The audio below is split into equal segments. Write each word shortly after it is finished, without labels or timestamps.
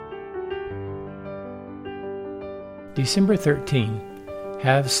December 13.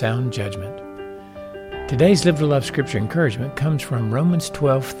 Have sound judgment. Today's Live to Love Scripture encouragement comes from Romans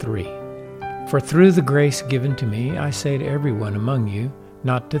 12:3. For through the grace given to me, I say to everyone among you,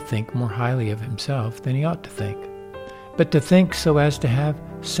 not to think more highly of himself than he ought to think, but to think so as to have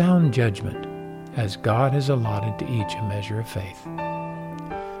sound judgment, as God has allotted to each a measure of faith.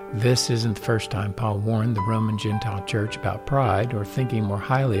 This isn't the first time Paul warned the Roman Gentile church about pride or thinking more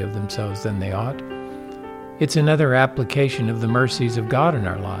highly of themselves than they ought. It's another application of the mercies of God in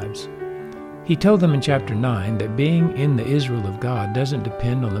our lives. He told them in chapter 9 that being in the Israel of God doesn't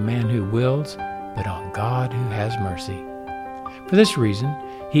depend on the man who wills, but on God who has mercy. For this reason,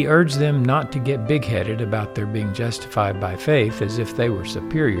 he urged them not to get big-headed about their being justified by faith as if they were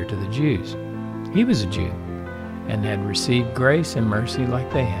superior to the Jews. He was a Jew and had received grace and mercy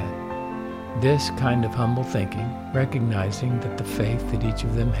like they had. This kind of humble thinking, recognizing that the faith that each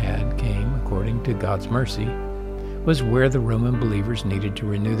of them had came according to God's mercy, was where the Roman believers needed to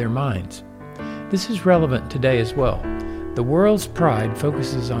renew their minds. This is relevant today as well. The world's pride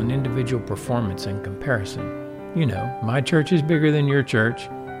focuses on individual performance and comparison. You know, my church is bigger than your church.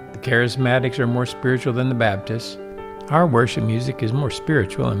 The charismatics are more spiritual than the Baptists. Our worship music is more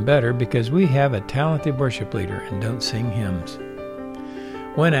spiritual and better because we have a talented worship leader and don't sing hymns.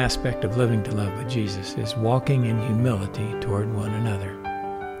 One aspect of living to love with Jesus is walking in humility toward one another.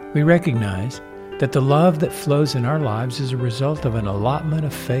 We recognize that the love that flows in our lives is a result of an allotment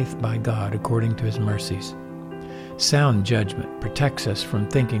of faith by God according to His mercies. Sound judgment protects us from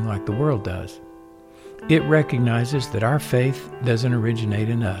thinking like the world does. It recognizes that our faith doesn't originate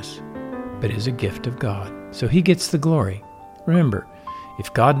in us, but is a gift of God, so He gets the glory. Remember,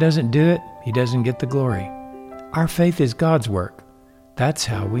 if God doesn't do it, He doesn't get the glory. Our faith is God's work. That's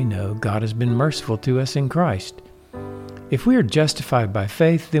how we know God has been merciful to us in Christ. If we are justified by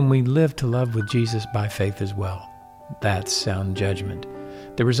faith, then we live to love with Jesus by faith as well. That's sound judgment.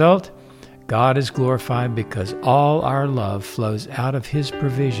 The result? God is glorified because all our love flows out of His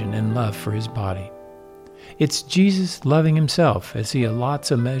provision and love for His body. It's Jesus loving Himself as He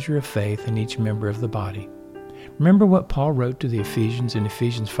allots a measure of faith in each member of the body. Remember what Paul wrote to the Ephesians in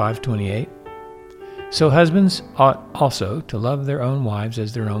Ephesians 5:28? So husbands ought also to love their own wives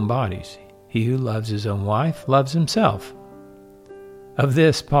as their own bodies. He who loves his own wife loves himself. Of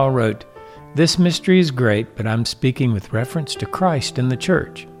this, Paul wrote, "This mystery is great, but I'm speaking with reference to Christ and the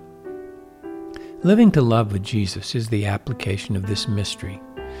church." Living to love with Jesus is the application of this mystery,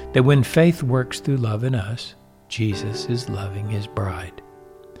 that when faith works through love in us, Jesus is loving His bride.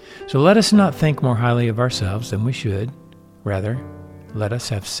 So let us not think more highly of ourselves than we should. Rather, let us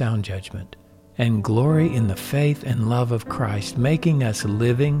have sound judgment and glory in the faith and love of Christ, making us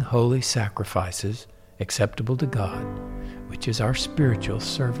living, holy sacrifices acceptable to God, which is our spiritual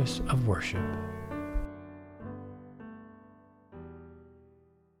service of worship.